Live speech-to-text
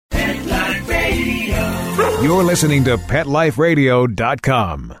You're listening to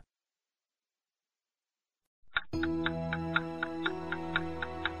PetLifeRadio.com.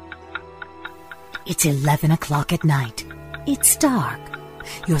 It's 11 o'clock at night. It's dark.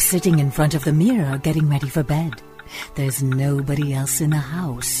 You're sitting in front of the mirror getting ready for bed. There's nobody else in the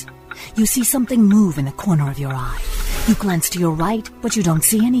house. You see something move in the corner of your eye. You glance to your right, but you don't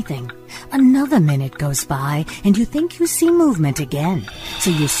see anything. Another minute goes by, and you think you see movement again.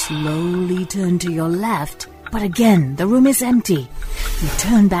 So you slowly turn to your left, but again, the room is empty. You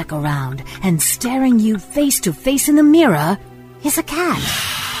turn back around, and staring you face to face in the mirror is a cat.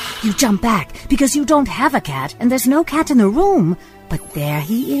 You jump back because you don't have a cat, and there's no cat in the room. But there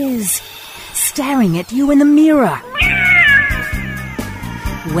he is, staring at you in the mirror.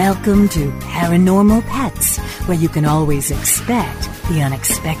 Welcome to Paranormal Pets, where you can always expect the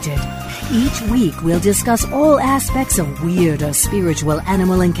unexpected. Each week, we'll discuss all aspects of weird or spiritual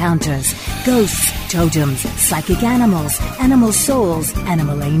animal encounters, ghosts, totems, psychic animals, animal souls,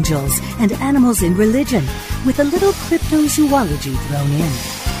 animal angels, and animals in religion, with a little cryptozoology thrown in.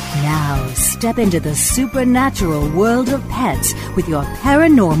 Now, step into the supernatural world of pets with your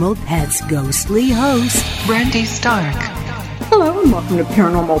Paranormal Pets ghostly host, Brandy Stark. Hello and welcome to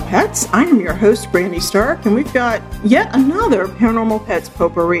Paranormal Pets. I am your host, Brandy Stark, and we've got yet another Paranormal Pets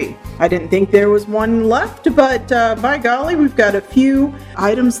potpourri. I didn't think there was one left, but by golly, we've got a few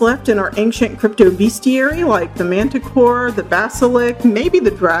items left in our ancient crypto bestiary, like the manticore, the basilisk, maybe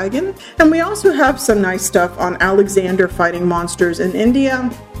the dragon, and we also have some nice stuff on Alexander fighting monsters in India.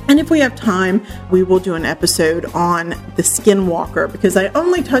 And if we have time, we will do an episode on the Skinwalker, because I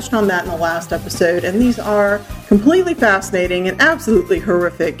only touched on that in the last episode, and these are completely fascinating and absolutely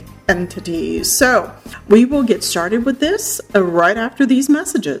horrific entities. So we will get started with this right after these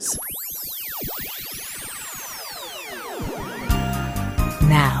messages.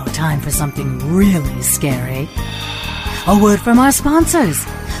 Now, time for something really scary. A word from our sponsors.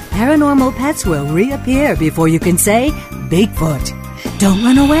 Paranormal Pets will reappear before you can say Bigfoot. Don't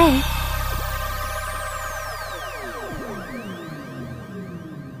run away.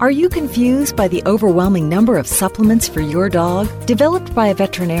 Are you confused by the overwhelming number of supplements for your dog? Developed by a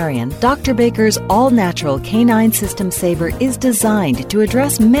veterinarian, Dr. Baker's all-natural Canine System Saver is designed to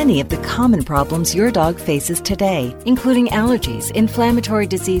address many of the common problems your dog faces today, including allergies, inflammatory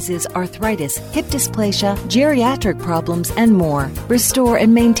diseases, arthritis, hip dysplasia, geriatric problems, and more. Restore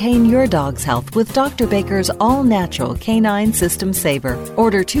and maintain your dog's health with Dr. Baker's all-natural Canine System Saver.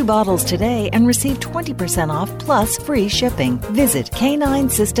 Order 2 bottles today and receive 20% off plus free shipping. Visit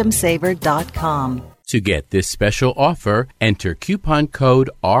CanineSystemSaver.com. To get this special offer, enter coupon code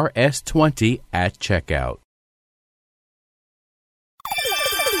RS20 at checkout.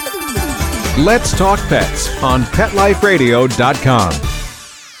 Let's Talk Pets on PetLifeRadio.com.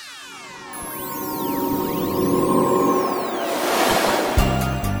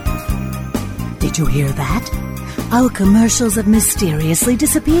 Did you hear that? Our commercials have mysteriously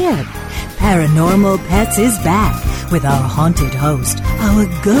disappeared. Paranormal Pets is back with our haunted host, our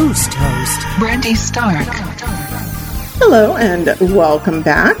ghost host, Brandy Stark. Hello and welcome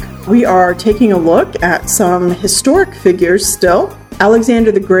back. We are taking a look at some historic figures still.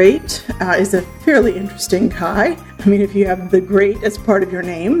 Alexander the Great is a fairly interesting guy. I mean, if you have the Great as part of your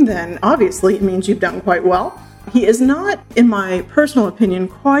name, then obviously it means you've done quite well. He is not, in my personal opinion,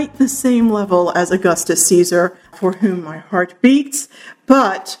 quite the same level as Augustus Caesar, for whom my heart beats,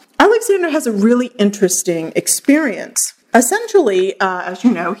 but Alexander has a really interesting experience. Essentially, as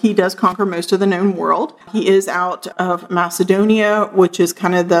you know, he does conquer most of the known world. He is out of Macedonia, which is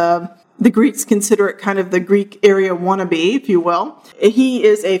kind of the Greeks consider it kind of the Greek area wannabe, if you will. He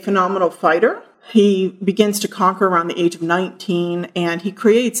is a phenomenal fighter. He begins to conquer around the age of 19, and he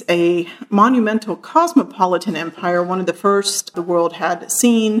creates a monumental cosmopolitan empire, one of the first the world had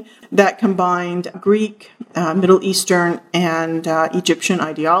seen, that combined Greek, Middle Eastern, and Egyptian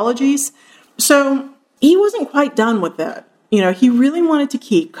ideologies. So he wasn't quite done with that. You know, he really wanted to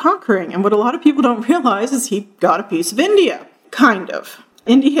keep conquering, and what a lot of people don't realize is he got a piece of India, kind of.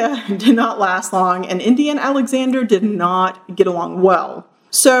 India did not last long, and India and Alexander did not get along well.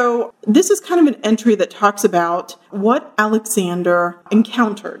 So this is kind of an entry that talks about what Alexander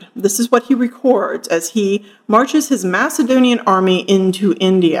encountered. This is what he records as he marches his Macedonian army into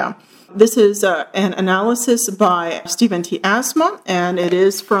India. This is an analysis by Stephen T. Asma, and it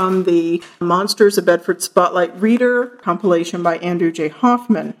is from the Monsters of Bedford Spotlight Reader compilation by Andrew J.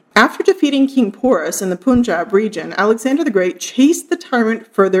 Hoffman. After defeating King Porus in the Punjab region, Alexander the Great chased the tyrant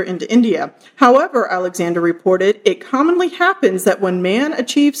further into India. However, Alexander reported, it commonly happens that when man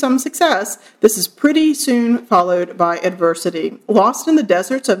achieves some success, this is pretty soon followed by adversity. Lost in the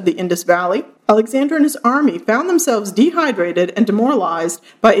deserts of the Indus Valley, Alexander and his army found themselves dehydrated and demoralized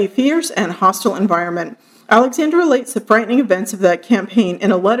by a fierce and hostile environment. Alexander relates the frightening events of that campaign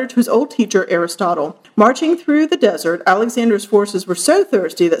in a letter to his old teacher Aristotle. Marching through the desert, Alexander's forces were so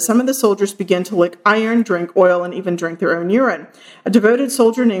thirsty that some of the soldiers began to lick iron, drink oil, and even drink their own urine. A devoted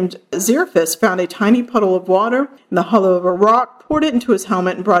soldier named Xeriphus found a tiny puddle of water in the hollow of a rock, poured it into his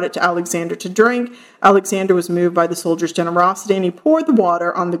helmet, and brought it to Alexander to drink. Alexander was moved by the soldier's generosity, and he poured the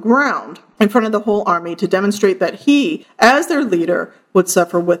water on the ground in front of the whole army to demonstrate that he, as their leader, would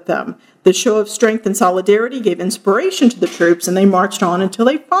suffer with them. The show of strength and solidarity gave inspiration to the troops, and they marched on until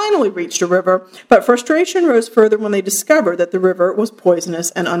they finally reached a river. But frustration rose further when they discovered that the river was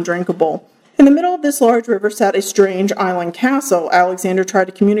poisonous and undrinkable. In the middle of this large river sat a strange island castle. Alexander tried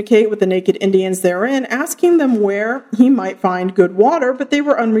to communicate with the naked Indians therein, asking them where he might find good water, but they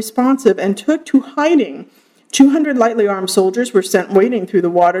were unresponsive and took to hiding. 200 lightly armed soldiers were sent wading through the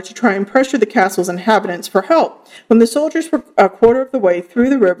water to try and pressure the castle's inhabitants for help. When the soldiers were a quarter of the way through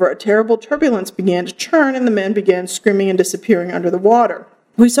the river, a terrible turbulence began to churn, and the men began screaming and disappearing under the water.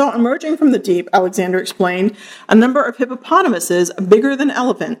 We saw emerging from the deep, Alexander explained, a number of hippopotamuses bigger than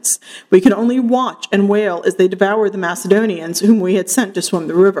elephants. We could only watch and wail as they devoured the Macedonians whom we had sent to swim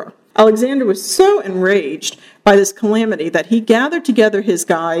the river. Alexander was so enraged by this calamity that he gathered together his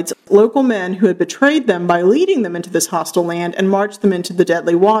guides, local men who had betrayed them by leading them into this hostile land, and marched them into the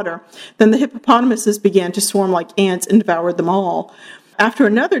deadly water. Then the hippopotamuses began to swarm like ants and devoured them all. After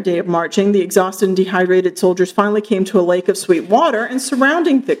another day of marching, the exhausted and dehydrated soldiers finally came to a lake of sweet water and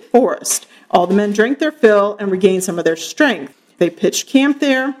surrounding thick forest. All the men drank their fill and regained some of their strength. They pitched camp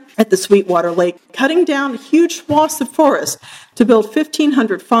there at the Sweetwater Lake, cutting down huge swaths of forest to build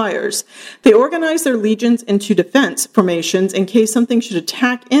 1,500 fires. They organized their legions into defense formations in case something should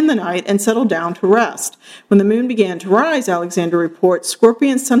attack in the night, and settled down to rest. When the moon began to rise, Alexander reports,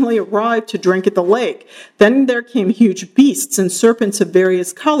 scorpions suddenly arrived to drink at the lake. Then there came huge beasts and serpents of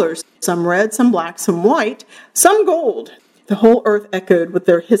various colors, some red, some black, some white, some gold. The whole earth echoed with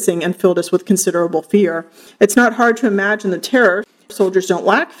their hissing and filled us with considerable fear. It's not hard to imagine the terror. Soldiers don't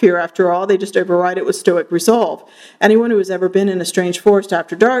lack fear, after all. They just override it with stoic resolve. Anyone who has ever been in a strange forest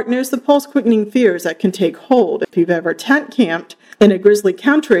after dark knows the pulse-quickening fears that can take hold. If you've ever tent-camped in a grisly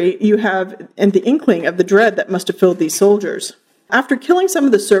country, you have the inkling of the dread that must have filled these soldiers. After killing some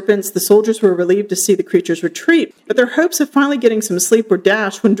of the serpents, the soldiers were relieved to see the creatures retreat, but their hopes of finally getting some sleep were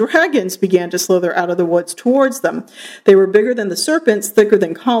dashed when dragons began to slither out of the woods towards them. They were bigger than the serpents, thicker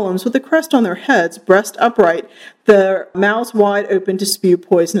than columns, with a crest on their heads, breast upright, their mouths wide open to spew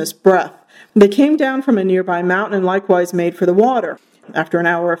poisonous breath. They came down from a nearby mountain and likewise made for the water. After an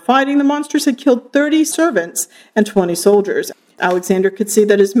hour of fighting, the monsters had killed 30 servants and 20 soldiers. Alexander could see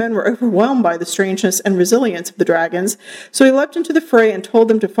that his men were overwhelmed by the strangeness and resilience of the dragons, so he leapt into the fray and told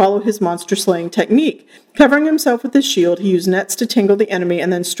them to follow his monster-slaying technique. Covering himself with his shield, he used nets to tangle the enemy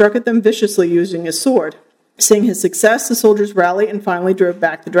and then struck at them viciously using his sword. Seeing his success, the soldiers rallied and finally drove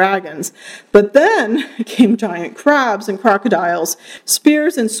back the dragons. But then came giant crabs and crocodiles.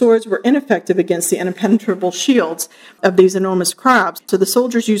 Spears and swords were ineffective against the impenetrable shields of these enormous crabs, so the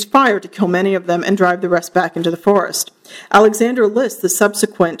soldiers used fire to kill many of them and drive the rest back into the forest. Alexander lists the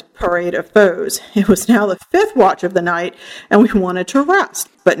subsequent parade of foes. It was now the 5th watch of the night, and we wanted to rest.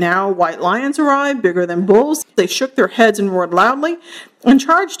 But now white lions arrived, bigger than bulls. They shook their heads and roared loudly and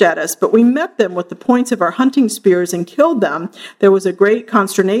charged at us, but we met them with the points of our hunting spears and killed them. There was a great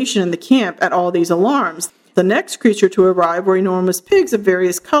consternation in the camp at all these alarms. The next creature to arrive were enormous pigs of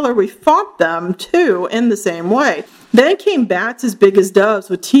various color. We fought them, too, in the same way. Then came bats as big as doves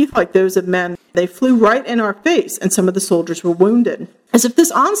with teeth like those of men. They flew right in our face, and some of the soldiers were wounded. As if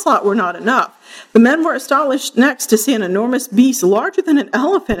this onslaught were not enough, the men were astonished next to see an enormous beast larger than an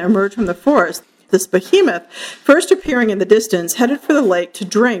elephant emerge from the forest. This behemoth, first appearing in the distance, headed for the lake to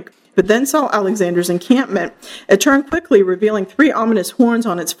drink, but then saw Alexander's encampment. It turned quickly, revealing 3 ominous horns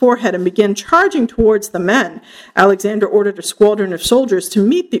on its forehead, and began charging towards the men. Alexander ordered a squadron of soldiers to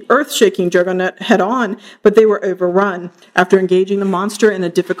meet the earth-shaking juggernaut head-on, but they were overrun. After engaging the monster in a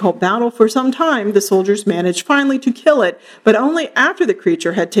difficult battle for some time, the soldiers managed finally to kill it, but only after the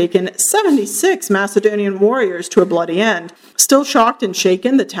creature had taken 76 Macedonian warriors to a bloody end. Still shocked and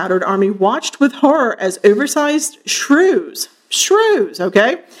shaken, the tattered army watched with horror as oversized shrews,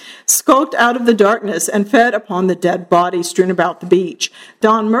 skulked out of the darkness and fed upon the dead bodies strewn about the beach.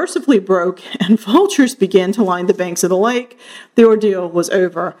 Dawn mercifully broke, and vultures began to line the banks of the lake. The ordeal was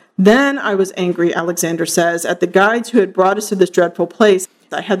over. Then I was angry, Alexander says, at the guides who had brought us to this dreadful place.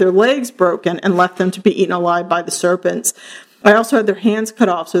 I had their legs broken and left them to be eaten alive by the serpents. I also had their hands cut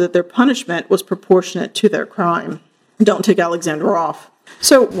off so that their punishment was proportionate to their crime. Don't take Alexander off.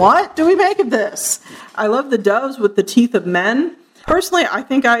 So what do we make of this? I love the doves with the teeth of men. Personally, I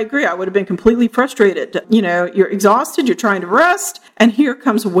think I agree. I would have been completely frustrated. You're exhausted, you're trying to rest, and here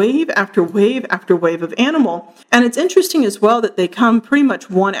comes wave after wave after wave of animal. And it's interesting as well that they come pretty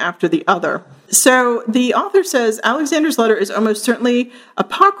much one after the other. So the author says Alexander's letter is almost certainly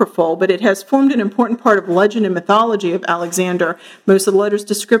apocryphal, but it has formed an important part of legend and mythology of Alexander. Most of the letter's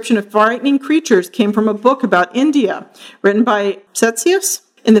description of frightening creatures came from a book about India, written by Ctesias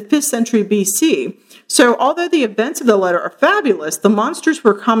in the 5th century BC. So although the events of the letter are fabulous, the monsters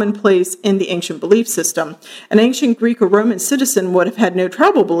were commonplace in the ancient belief system. An ancient Greek or Roman citizen would have had no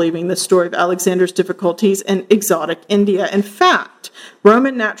trouble believing the story of Alexander's difficulties in exotic India. In fact,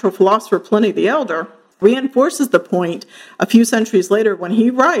 Roman natural philosopher Pliny the Elder reinforces the point a few centuries later when he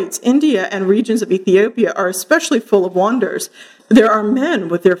writes, India and regions of Ethiopia are especially full of wonders. There are men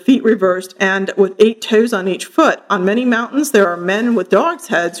with their feet reversed and with 8 toes on each foot. On many mountains there are men with dogs'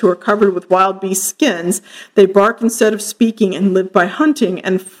 heads who are covered with wild beast skins. They bark instead of speaking and live by hunting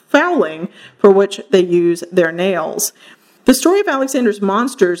and fowling, for which they use their nails. The story of Alexander's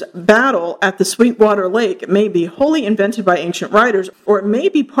monsters' battle at the Sweetwater Lake may be wholly invented by ancient writers, or it may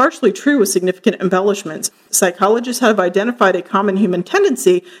be partially true with significant embellishments. Psychologists have identified a common human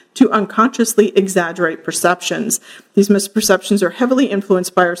tendency to unconsciously exaggerate perceptions. These misperceptions are heavily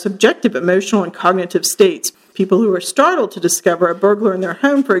influenced by our subjective emotional and cognitive states. People who are startled to discover a burglar in their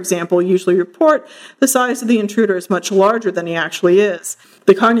home, for example, usually report the size of the intruder is much larger than he actually is.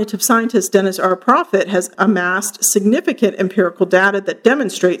 The cognitive scientist Dennis R. Proffitt has amassed significant empirical data that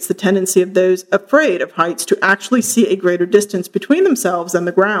demonstrates the tendency of those afraid of heights to actually see a greater distance between themselves and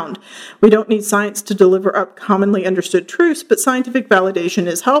the ground. We don't need science to deliver up commonly understood truths, but scientific validation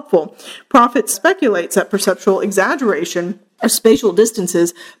is helpful. Proffitt speculates that perceptual exaggeration of spatial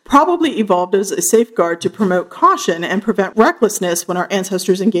distances probably evolved as a safeguard to promote caution and prevent recklessness when our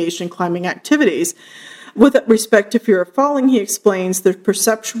ancestors engaged in climbing activities. With respect to fear of falling, he explains the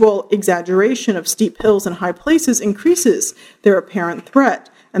perceptual exaggeration of steep hills and high places increases their apparent threat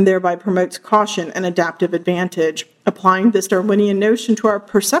and thereby promotes caution and adaptive advantage. Applying this Darwinian notion to our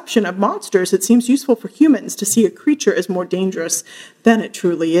perception of monsters, it seems useful for humans to see a creature as more dangerous than it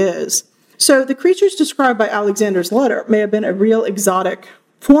truly is. So the creatures described by Alexander's letter may have been a real exotic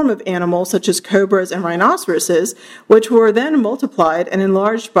form of animals such as cobras and rhinoceroses, which were then multiplied and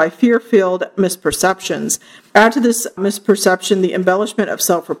enlarged by fear-filled misperceptions. Add to this misperception the embellishment of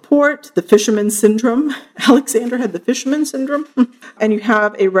self-report, the fisherman's syndrome. Alexander had the fisherman's syndrome. And you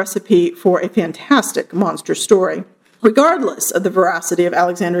have a recipe for a fantastic monster story. Regardless of the veracity of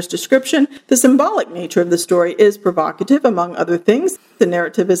Alexander's description, the symbolic nature of the story is provocative, among other things. The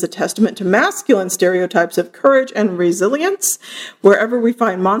narrative is a testament to masculine stereotypes of courage and resilience. Wherever we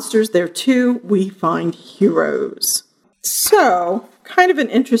find monsters, there too we find heroes. So, kind of an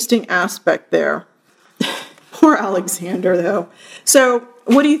interesting aspect there. Poor Alexander, though. So,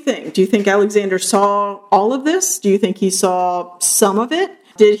 what do you think? Do you think Alexander saw all of this? Do you think he saw some of it?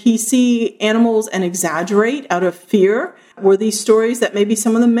 Did he see animals and exaggerate out of fear? Were these stories that maybe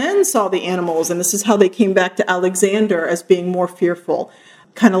some of the men saw the animals and this is how they came back to Alexander as being more fearful?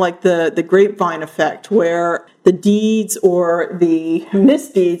 Kind of like the grapevine effect, where the deeds or the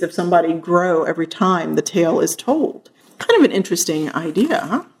misdeeds of somebody grow every time the tale is told. Kind of an interesting idea,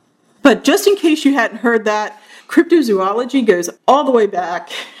 huh? But just in case you hadn't heard that, cryptozoology goes all the way back,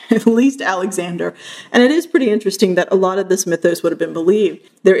 at least Alexander. And it is pretty interesting that a lot of this mythos would have been believed.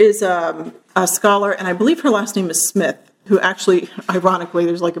 There is a scholar, and I believe her last name is Smith, who actually, ironically,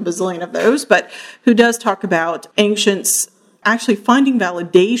 there's like a bazillion of those, but who does talk about ancients actually finding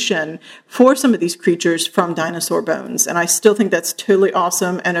validation for some of these creatures from dinosaur bones. And I still think that's totally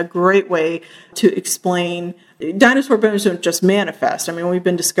awesome and a great way to explain. Dinosaur bones don't just manifest. I mean, we've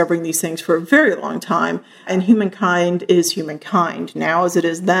been discovering these things for a very long time, and humankind is humankind now as it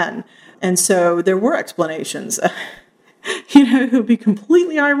is then. And so there were explanations. It would be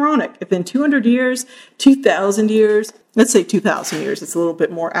completely ironic if in 200 years, 2,000 years, let's say 2,000 years, it's a little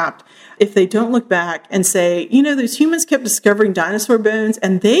bit more apt, if they don't look back and say, those humans kept discovering dinosaur bones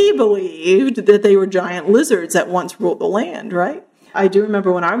and they believed that they were giant lizards that once ruled the land, right? I do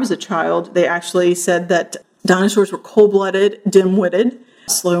remember when I was a child, they actually said that dinosaurs were cold-blooded, dim-witted,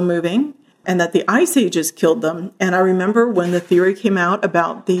 slow-moving, and that the ice ages killed them. And I remember when the theory came out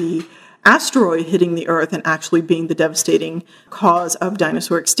about the asteroid hitting the Earth and actually being the devastating cause of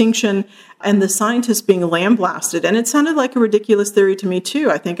dinosaur extinction, and the scientists being lambasted. And it sounded like a ridiculous theory to me,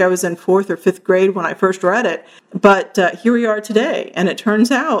 too. I think I was in 4th or 5th grade when I first read it. But here we are today, and it turns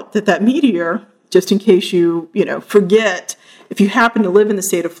out that meteor just in case you forget, if you happen to live in the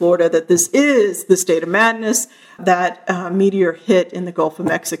state of Florida, that this is the state of madness, that meteor hit in the Gulf of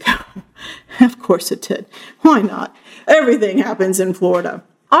Mexico. Of course it did. Why not? Everything happens in Florida.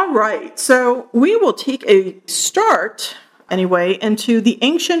 All right, so we will take a start, anyway, into the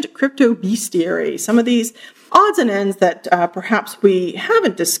ancient cryptobestiary, some of these odds and ends that perhaps we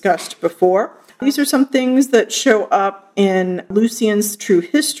haven't discussed before. These are some things that show up in Lucian's True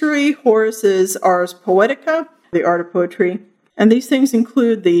History, Horace's Ars Poetica, The Art of Poetry. And these things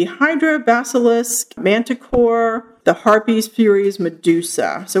include the Hydra, Basilisk, Manticore, the Harpies, Furies,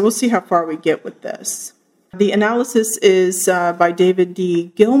 Medusa. So we'll see how far we get with this. The analysis is by David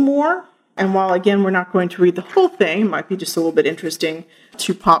D. Gilmore. And while, again, we're not going to read the whole thing, it might be just a little bit interesting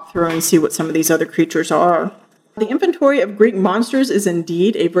to pop through and see what some of these other creatures are. The inventory of Greek monsters is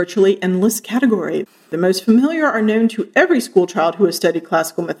indeed a virtually endless category. The most familiar are known to every schoolchild who has studied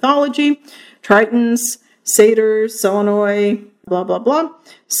classical mythology: Tritons, satyrs, Selenoi, blah, blah, blah,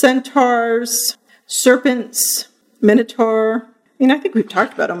 centaurs, serpents, minotaur. I think we've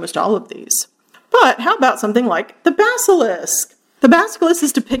talked about almost all of these. But how about something like the basilisk? The basilisk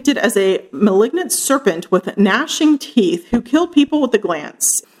is depicted as a malignant serpent with gnashing teeth who killed people with a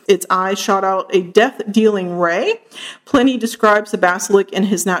glance. Its eyes shot out a death-dealing ray. Pliny describes the basilisk in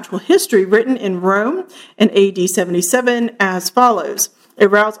his Natural History, written in Rome in AD 77, as follows. It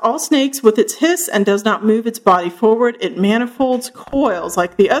routs all snakes with its hiss and does not move its body forward. It manifolds coils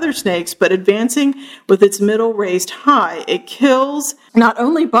like the other snakes, but advancing with its middle raised high. It kills not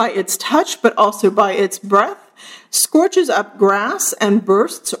only by its touch, but also by its breath, scorches up grass, and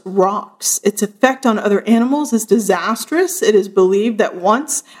bursts rocks. Its effect on other animals is disastrous. It is believed that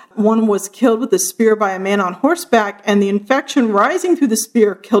once one was killed with a spear by a man on horseback, and the infection rising through the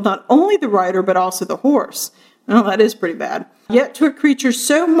spear killed not only the rider, but also the horse. Well, that is pretty bad. Yet to a creature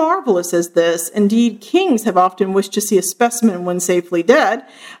so marvelous as this, indeed kings have often wished to see a specimen when safely dead,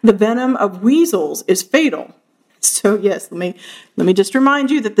 the venom of weasels is fatal. So yes, let me just remind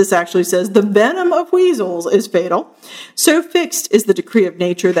you that this actually says the venom of weasels is fatal. So fixed is the decree of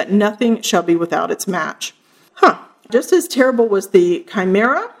nature that nothing shall be without its match. Just as terrible was the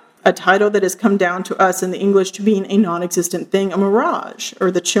chimera, a title that has come down to us in the English to being a non-existent thing, a mirage,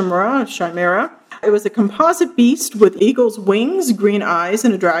 or the chimera. It was a composite beast with eagle's wings, green eyes,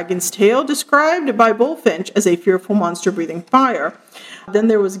 and a dragon's tail, described by Bullfinch as a fearful monster breathing fire. Then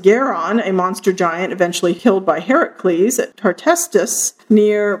there was Geron, a monster giant eventually killed by Heracles at Tartestus,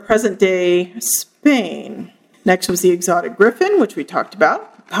 near present-day Spain. Next was the exotic griffin, which we talked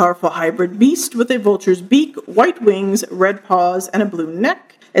about. A powerful hybrid beast with a vulture's beak, white wings, red paws, and a blue neck.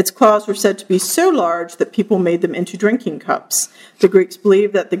 Its claws were said to be so large that people made them into drinking cups. The Greeks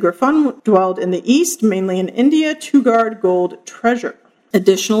believed that the griffon dwelled in the east, mainly in India, to guard gold treasure.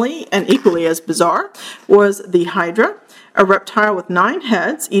 Additionally, and equally as bizarre, was the hydra, a reptile with 9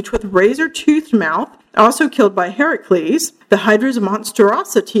 heads, each with razor-toothed mouth, also killed by Heracles. The hydra's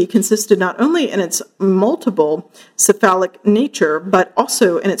monstrosity consisted not only in its multiple cephalic nature, but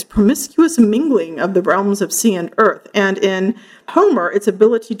also in its promiscuous mingling of the realms of sea and earth, and in Homer, its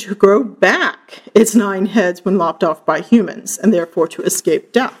ability to grow back its 9 heads when lopped off by humans, and therefore to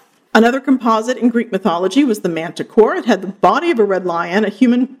escape death. Another composite in Greek mythology was the manticore. It had the body of a red lion, a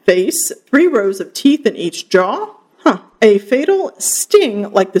human face, 3 rows of teeth in each jaw, a fatal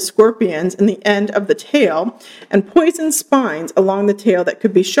sting like the scorpions in the end of the tail, and poison spines along the tail that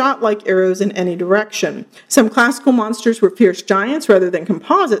could be shot like arrows in any direction. Some classical monsters were fierce giants rather than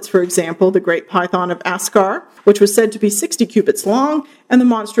composites, for example, the great python of Ascar, which was said to be 60 cubits long, and the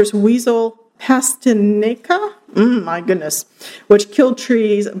monstrous weasel Pastineca, my goodness, which killed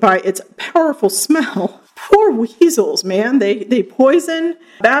trees by its powerful smell. Poor weasels, man. They poison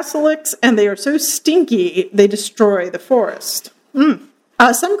basilisks, and they are so stinky, they destroy the forest.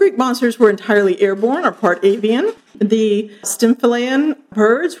 Some Greek monsters were entirely airborne or part avian. The Stymphalian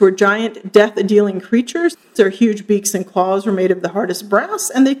birds were giant death-dealing creatures. Their huge beaks and claws were made of the hardest brass,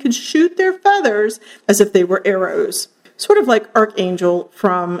 and they could shoot their feathers as if they were arrows. Sort of like Archangel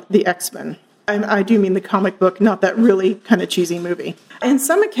from the X-Men. And I do mean the comic book, not that really kind of cheesy movie. In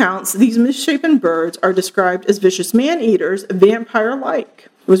some accounts, these misshapen birds are described as vicious man-eaters, vampire-like.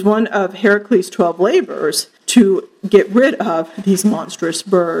 It was one of Heracles' 12 labors to get rid of these monstrous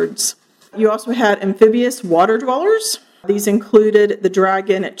birds. You also had amphibious water dwellers. These included the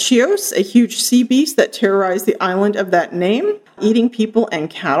dragon Chios, a huge sea beast that terrorized the island of that name, eating people and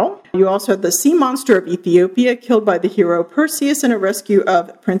cattle. You also had the sea monster of Ethiopia, killed by the hero Perseus in a rescue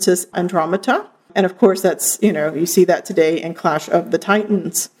of Princess Andromeda. And of course, that's, you see that today in Clash of the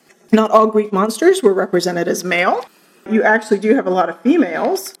Titans. Not all Greek monsters were represented as male. You actually do have a lot of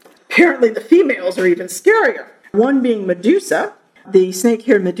females. Apparently the females are even scarier. One being Medusa. The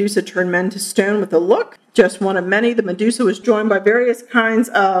snake-haired Medusa turned men to stone with a look. Just one of many, the Medusa was joined by various kinds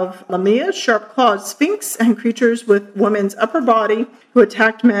of lamias, sharp-clawed sphinx, and creatures with women's upper body who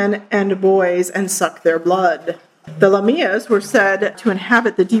attacked men and boys and sucked their blood. The lamias were said to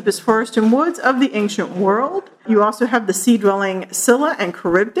inhabit the deepest forests and woods of the ancient world. You also have the sea-dwelling Scylla and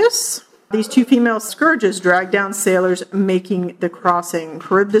Charybdis. These two female scourges dragged down sailors making the crossing.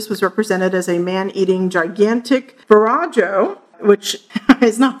 Charybdis was represented as a man-eating gigantic virago, which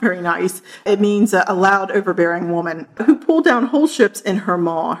is not very nice. It means a loud, overbearing woman who pulled down whole ships in her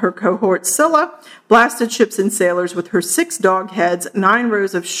maw. Her cohort Scylla blasted ships and sailors with her 6 dog heads, 9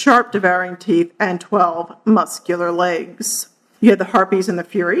 rows of sharp, devouring teeth, and 12 muscular legs. You had the Harpies and the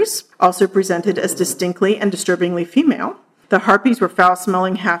Furies, also presented as distinctly and disturbingly female. The Harpies were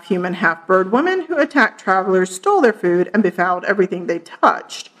foul-smelling, half-human, half-bird women who attacked travelers, stole their food, and befouled everything they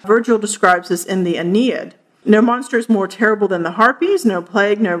touched. Virgil describes this in the Aeneid. No monster is more terrible than the Harpies, no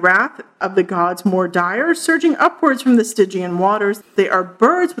plague, no wrath of the gods more dire, surging upwards from the Stygian waters. They are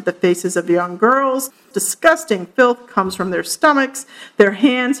birds with the faces of young girls. Disgusting filth comes from their stomachs. Their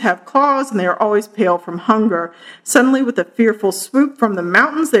hands have claws, and they are always pale from hunger. Suddenly, with a fearful swoop from the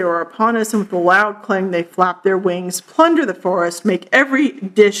mountains, they are upon us, and with a loud clang they flap their wings, plunder the forest, make every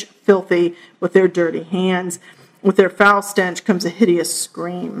dish filthy with their dirty hands. With their foul stench comes a hideous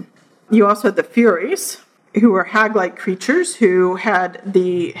scream. You also had the Furies, who were hag-like creatures who had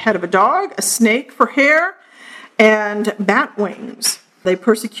the head of a dog, a snake for hair, and bat wings. They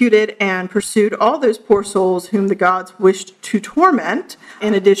persecuted and pursued all those poor souls whom the gods wished to torment.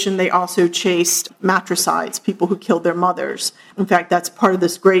 In addition, they also chased matricides, people who killed their mothers. In fact, that's part of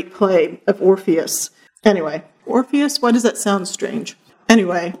this great play of Orpheus. Anyway, Orpheus, why does that sound strange?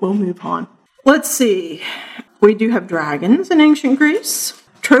 Anyway, we'll move on. Let's see. We do have dragons in ancient Greece.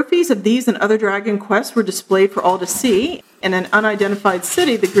 Trophies of these and other dragon quests were displayed for all to see in an unidentified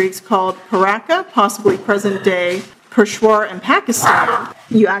city the Greeks called Paraka, possibly present-day Peshawar in Pakistan.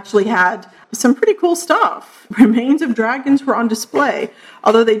 You actually had some pretty cool stuff. Remains of dragons were on display,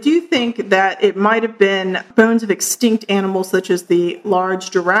 although they do think that it might have been bones of extinct animals such as the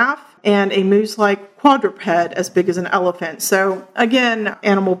large giraffe and a moose-like quadruped as big as an elephant. So, again,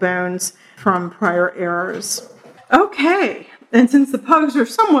 animal bones from prior eras. Okay. And since the pugs are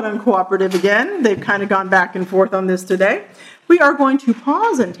somewhat uncooperative again, they've kind of gone back and forth on this today, we are going to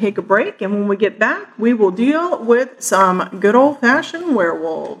pause and take a break. And when we get back, we will deal with some good old-fashioned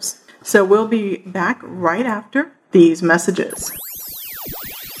werewolves. So we'll be back right after these messages.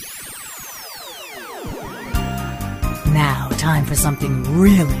 Now, time for something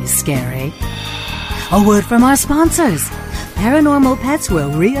really scary. A word from our sponsors. Paranormal pets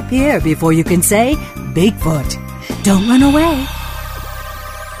will reappear before you can say Bigfoot. Don't run away.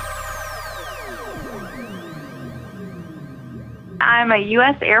 I'm a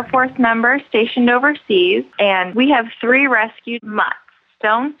U.S. Air Force member stationed overseas, and we have 3 rescued mutts.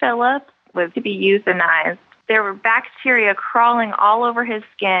 Stone Phillip was to be euthanized. There were bacteria crawling all over his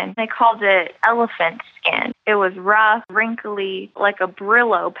skin. They called it elephant skin. It was rough, wrinkly, like a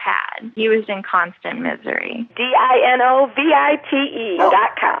Brillo pad. He was in constant misery.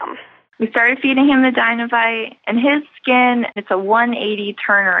 DINOVITE.com. We started feeding him the Dinovite, and his skin, it's a 180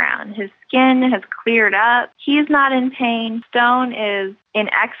 turnaround. His skin has cleared up. He's not in pain. Stone is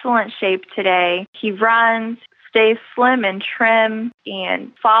in excellent shape today. He runs, stays slim and trim,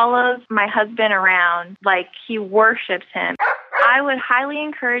 and follows my husband around like he worships him. I would highly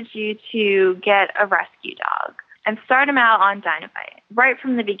encourage you to get a rescue dog and start him out on Dinovite right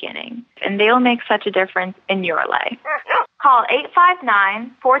from the beginning, and they'll make such a difference in your life. Call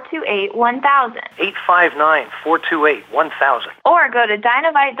 859-428-1000. 859-428-1000. Or go to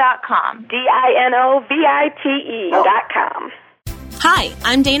Dinovite.com. DINOVITE.com. Hi,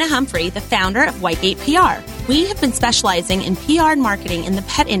 I'm Dana Humphrey, the founder of Whitegate PR. We have been specializing in PR and marketing in the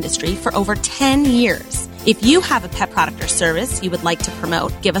pet industry for over 10 years. If you have a pet product or service you would like to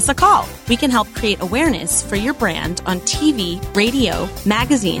promote, give us a call. We can help create awareness for your brand on TV, radio,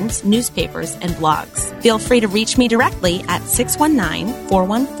 magazines, newspapers, and blogs. Feel free to reach me directly at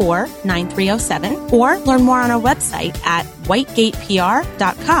 619-414-9307 or learn more on our website at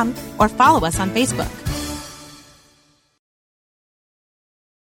whitegatepr.com or follow us on Facebook.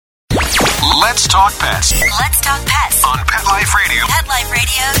 Let's talk pets. Let's talk pets On Pet Life Radio. Pet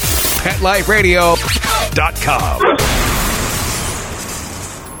Life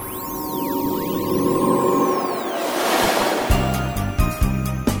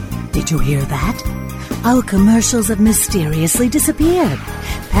PetLifeRadio.com. Did you hear that? Our commercials have mysteriously disappeared.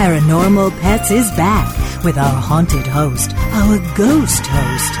 Paranormal Pets is back with our haunted host, our ghost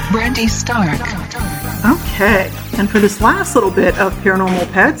host, Brandy Stark. Okay, and for this last little bit of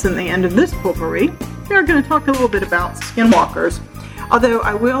Paranormal Pets and the end of this potpourri, we're going to talk a little bit about skinwalkers. Although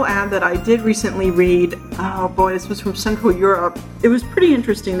I will add that I did recently read, this was from Central Europe. It was pretty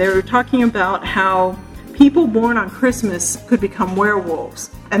interesting. They were talking about how people born on Christmas could become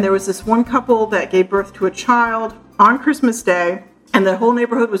werewolves. And there was this one couple that gave birth to a child on Christmas Day, and the whole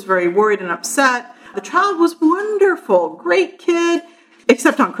neighborhood was very worried and upset. The child was wonderful, great kid,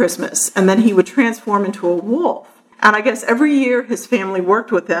 except on Christmas. And then he would transform into a wolf. And I guess every year his family worked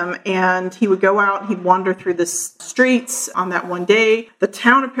with him, and he would go out, he'd wander through the streets on that one day. The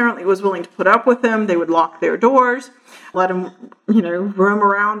town apparently was willing to put up with him. They would lock their doors, let him, roam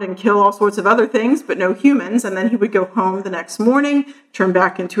around and kill all sorts of other things, but no humans. And then he would go home the next morning, turn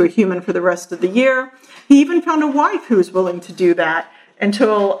back into a human for the rest of the year. He even found a wife who was willing to do that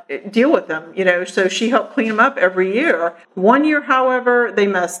until deal with them, so she helped clean him up every year. One year, however, they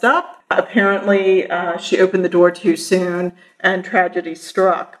messed up. Apparently, she opened the door too soon and tragedy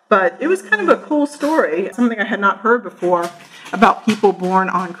struck. But it was kind of a cool story, something I had not heard before about people born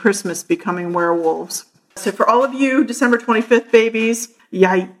on Christmas becoming werewolves. So for all of you December 25th babies,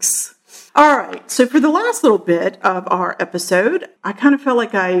 yikes. All right, so for the last little bit of our episode, I kind of felt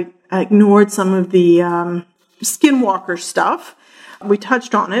like I ignored some of the skinwalker stuff. We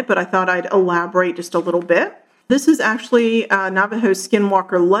touched on it, but I thought I'd elaborate just a little bit. This is actually a Navajo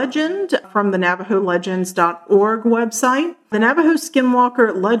Skinwalker legend from the NavajoLegends.org website. The Navajo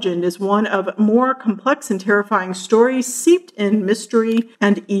Skinwalker legend is one of more complex and terrifying stories steeped in mystery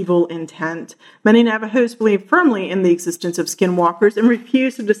and evil intent. Many Navajos believe firmly in the existence of skinwalkers and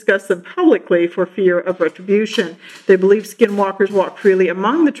refuse to discuss them publicly for fear of retribution. They believe skinwalkers walk freely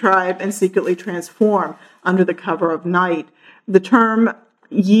among the tribe and secretly transform under the cover of night. The term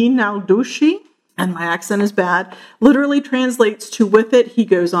Yinaldushi, and my accent is bad, literally translates to "with it, he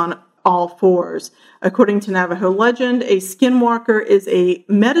goes on all fours." According to Navajo legend, a skinwalker is a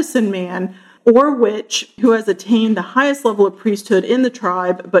medicine man or witch who has attained the highest level of priesthood in the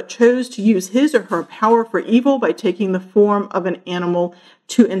tribe, but chose to use his or her power for evil by taking the form of an animal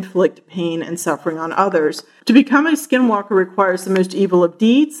to inflict pain and suffering on others. To become a skinwalker requires the most evil of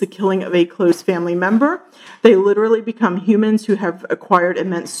deeds, the killing of a close family member. They literally become humans who have acquired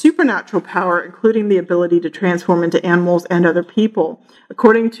immense supernatural power, including the ability to transform into animals and other people.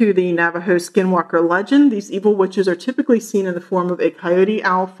 According to the Navajo Skinwalker legend, these evil witches are typically seen in the form of a coyote,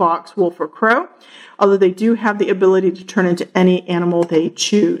 owl, fox, wolf, or crow, although they do have the ability to turn into any animal they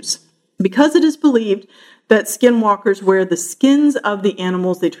choose. Because it is believed that skinwalkers wear the skins of the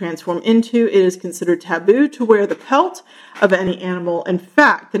animals they transform into, it is considered taboo to wear the pelt of any animal. In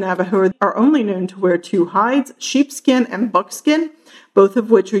fact, the Navajo are only known to wear two hides, sheepskin and buckskin, both of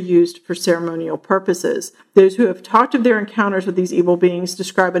which are used for ceremonial purposes. Those who have talked of their encounters with these evil beings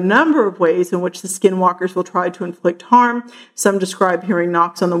describe a number of ways in which the skinwalkers will try to inflict harm. Some describe hearing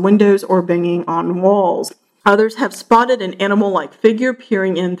knocks on the windows or banging on walls. Others have spotted an animal-like figure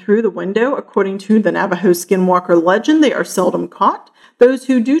peering in through the window. According to the Navajo Skinwalker legend, they are seldom caught. Those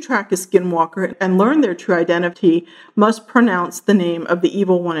who do track a skinwalker and learn their true identity must pronounce the name of the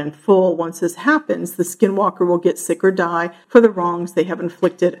evil one in full. Once this happens, the skinwalker will get sick or die for the wrongs they have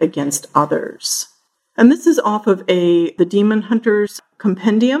inflicted against others. And this is off of the Demon Hunters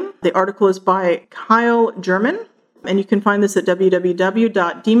Compendium. The article is by Kyle German. And you can find this at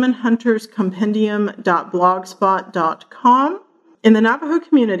www.demonhunterscompendium.blogspot.com. In the Navajo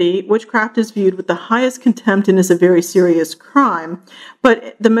community, witchcraft is viewed with the highest contempt and is a very serious crime.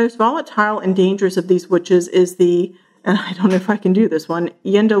 But the most volatile and dangerous of these witches is and I don't know if I can do this one,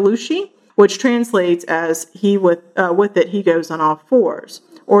 Yendalushi, which translates as "he with it, he goes on all fours,"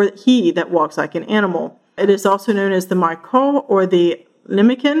 or "he that walks like an animal." It is also known as the Maiko or the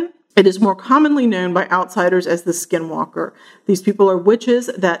Limikin. It is more commonly known by outsiders as the skinwalker. These people are witches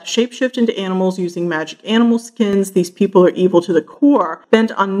that shapeshift into animals using magic animal skins. These people are evil to the core,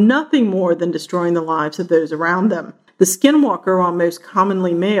 bent on nothing more than destroying the lives of those around them. The skinwalker, while most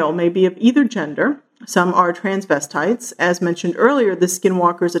commonly male, may be of either gender. Some are transvestites. As mentioned earlier, the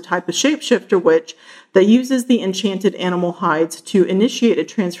skinwalker is a type of shapeshifter witch that uses the enchanted animal hides to initiate a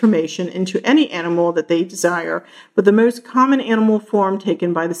transformation into any animal that they desire. But the most common animal form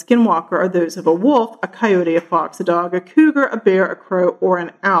taken by the skinwalker are those of a wolf, a coyote, a fox, a dog, a cougar, a bear, a crow, or an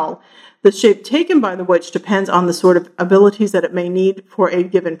owl. The shape taken by the witch depends on the sort of abilities that it may need for a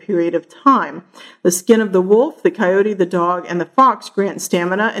given period of time. The skin of the wolf, the coyote, the dog, and the fox grant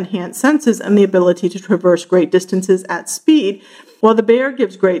stamina, enhanced senses, and the ability to traverse great distances at speed, while the bear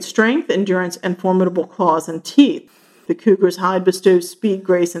gives great strength, endurance, and formidable claws and teeth. The cougar's hide bestows speed,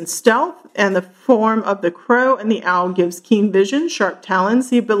 grace, and stealth, and the form of the crow and the owl gives keen vision, sharp talons,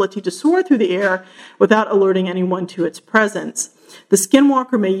 the ability to soar through the air without alerting anyone to its presence. The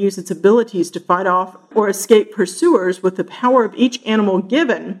skinwalker may use its abilities to fight off or escape pursuers with the power of each animal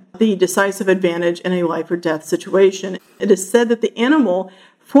given the decisive advantage in a life or death situation. It is said that the animal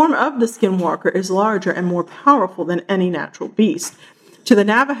form of the skinwalker is larger and more powerful than any natural beast. To the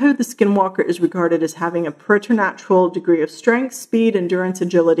Navajo, the skinwalker is regarded as having a preternatural degree of strength, speed, endurance,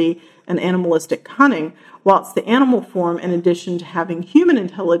 agility, and animalistic cunning, whilst the animal form, in addition to having human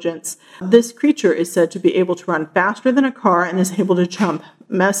intelligence, this creature is said to be able to run faster than a car and is able to jump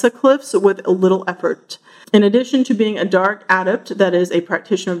mesa cliffs with little effort. In addition to being a dark adept, that is, a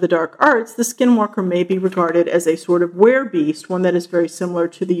practitioner of the dark arts, the skinwalker may be regarded as a sort of werebeast, one that is very similar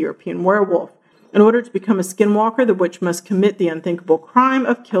to the European werewolf. In order to become a skinwalker, the witch must commit the unthinkable crime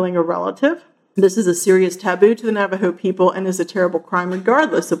of killing a relative. This is a serious taboo to the Navajo people and is a terrible crime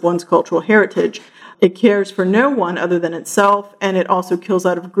regardless of one's cultural heritage. It cares for no one other than itself, and it also kills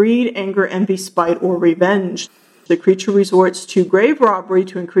out of greed, anger, envy, spite, or revenge. The creature resorts to grave robbery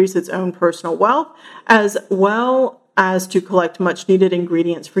to increase its own personal wealth, as well as to collect much-needed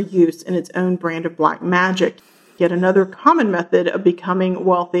ingredients for use in its own brand of black magic. Yet another common method of becoming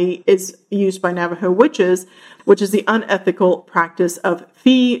wealthy is used by Navajo witches, which is the unethical practice of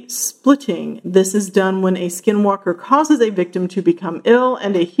fee splitting. This is done when a skinwalker causes a victim to become ill,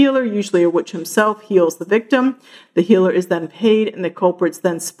 and a healer, usually a witch himself, heals the victim. The healer is then paid, and the culprits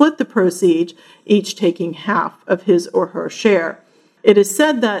then split the proceeds, each taking half of his or her share. It is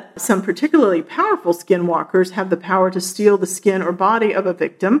said that some particularly powerful skinwalkers have the power to steal the skin or body of a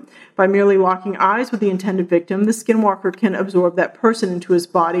victim. By merely locking eyes with the intended victim, the skinwalker can absorb that person into his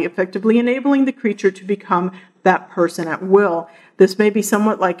body, effectively enabling the creature to become that person at will. This may be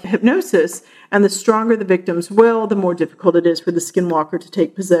somewhat like hypnosis, and the stronger the victim's will, the more difficult it is for the skinwalker to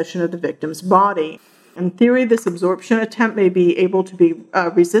take possession of the victim's body. In theory, this absorption attempt may be able to be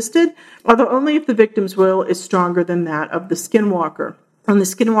resisted, although only if the victim's will is stronger than that of the skinwalker. When the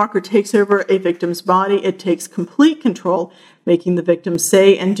skinwalker takes over a victim's body, it takes complete control, making the victim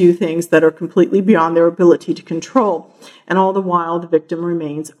say and do things that are completely beyond their ability to control. And all the while, the victim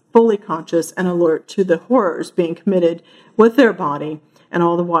remains fully conscious and alert to the horrors being committed with their body, and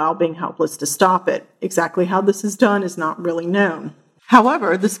all the while being helpless to stop it. Exactly how this is done is not really known.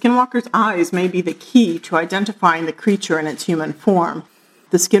 However, the skinwalker's eyes may be the key to identifying the creature in its human form.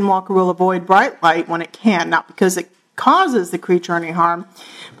 The skinwalker will avoid bright light when it can, not because it causes the creature any harm,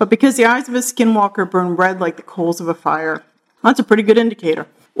 but because the eyes of a skinwalker burn red like the coals of a fire. That's a pretty good indicator.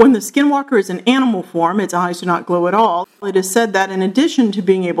 When the skinwalker is in animal form, its eyes do not glow at all. It is said that in addition to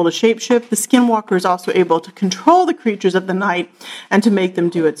being able to shapeshift, the skinwalker is also able to control the creatures of the night and to make them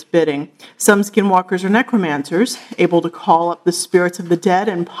do its bidding. Some skinwalkers are necromancers, able to call up the spirits of the dead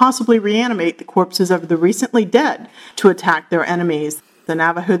and possibly reanimate the corpses of the recently dead to attack their enemies. The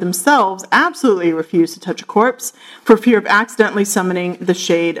Navajo themselves absolutely refuse to touch a corpse for fear of accidentally summoning the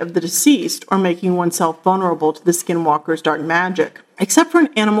shade of the deceased or making oneself vulnerable to the skinwalker's dark magic. Except for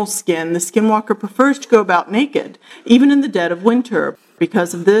an animal skin, the skinwalker prefers to go about naked, even in the dead of winter.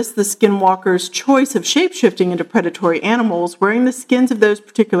 Because of this, the skinwalker's choice of shapeshifting into predatory animals, wearing the skins of those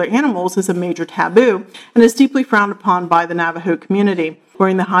particular animals, is a major taboo and is deeply frowned upon by the Navajo community.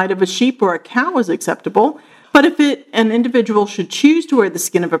 Wearing the hide of a sheep or a cow is acceptable, but if an individual should choose to wear the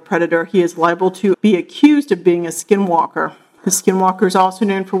skin of a predator, he is liable to be accused of being a skinwalker. The skinwalker is also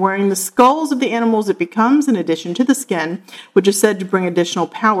known for wearing the skulls of the animals it becomes in addition to the skin, which is said to bring additional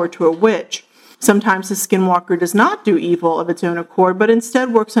power to a witch. Sometimes the skinwalker does not do evil of its own accord, but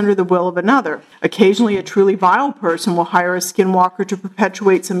instead works under the will of another. Occasionally, a truly vile person will hire a skinwalker to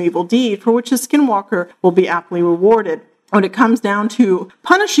perpetuate some evil deed, for which the skinwalker will be aptly rewarded. When it comes down to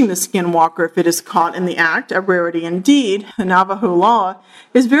punishing the skinwalker if it is caught in the act, a rarity indeed, the Navajo law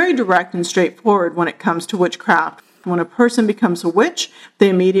is very direct and straightforward when it comes to witchcraft. When a person becomes a witch, they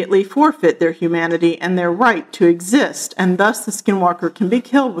immediately forfeit their humanity and their right to exist, and thus the skinwalker can be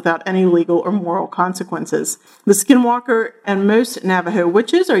killed without any legal or moral consequences. The skinwalker and most Navajo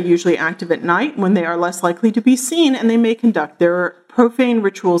witches are usually active at night when they are less likely to be seen, and they may conduct their profane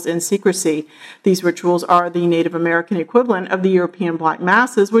rituals in secrecy. These rituals are the Native American equivalent of the European Black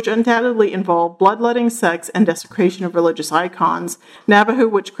Masses, which undoubtedly involve bloodletting, sex, and desecration of religious icons. Navajo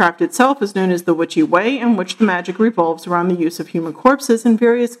witchcraft itself is known as the Witchy Way, in which the magic revolves around the use of human corpses and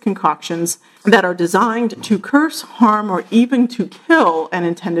various concoctions that are designed to curse, harm, or even to kill an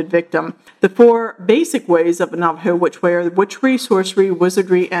intended victim. The four basic ways of a Navajo witch way are witchery, sorcery,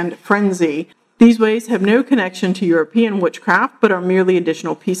 wizardry, and frenzy. These ways have no connection to European witchcraft, but are merely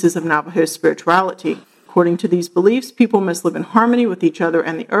additional pieces of Navajo spirituality. According to these beliefs, people must live in harmony with each other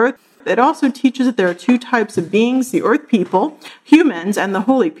and the earth. It also teaches that there are two types of beings, the earth people, humans, and the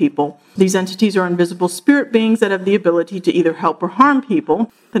holy people. These entities are invisible spirit beings that have the ability to either help or harm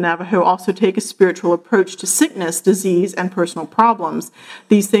people. The Navajo also take a spiritual approach to sickness, disease, and personal problems.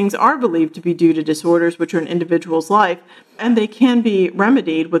 These things are believed to be due to disorders which are in an individual's life, and they can be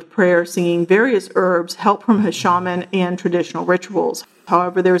remedied with prayer, singing various herbs, help from a shaman, and traditional rituals.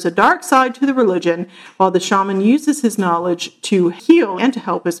 However, there is a dark side to the religion. While the shaman uses his knowledge to heal and to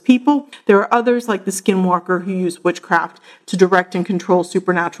help his people, there are others like the skinwalker who use witchcraft to direct and control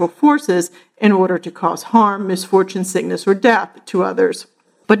supernatural forces in order to cause harm, misfortune, sickness, or death to others.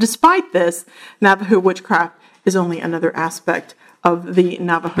 But despite this, Navajo witchcraft is only another aspect of the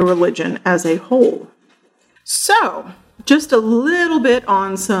Navajo religion as a whole. So, just a little bit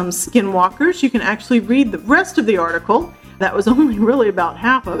on some skinwalkers. You can actually read the rest of the article. That was only really about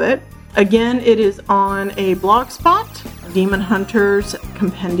half of it. Again, it is on a blog spot,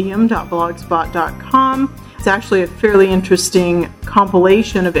 demonhunterscompendium.blogspot.com. It's actually a fairly interesting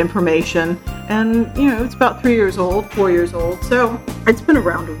compilation of information. And, it's about 4 years old, so it's been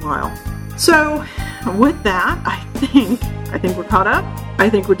around a while. So, with that, I think we're caught up. I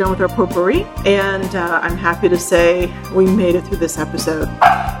think we're done with our potpourri, and I'm happy to say we made it through this episode.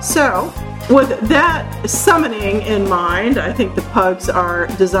 So, with that summoning in mind, I think the pugs are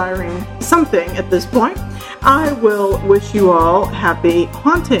desiring something at this point. I will wish you all happy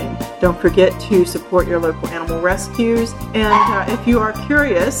haunting. Don't forget to support your local animal rescues, and if you are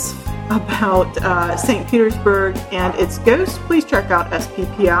curious about St. Petersburg and its ghosts, please check out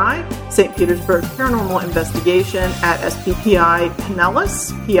SPPI, St. Petersburg Paranormal Investigation at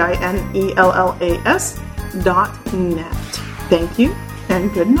SPPI-Pinellas, PINELLAS.net. Thank you,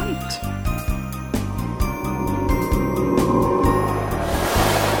 and good night.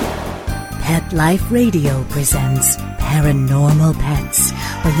 Pet Life Radio presents Paranormal Pets,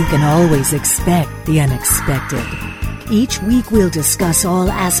 where you can always expect the unexpected. Each week we'll discuss all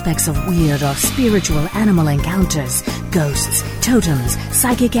aspects of weird or spiritual animal encounters, ghosts, totems,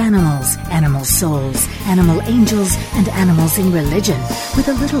 psychic animals, animal souls, animal angels, and animals in religion, with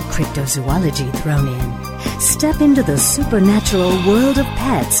a little cryptozoology thrown in. Step into the supernatural world of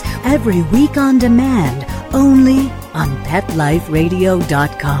pets every week on demand, only on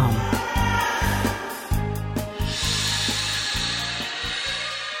PetLifeRadio.com.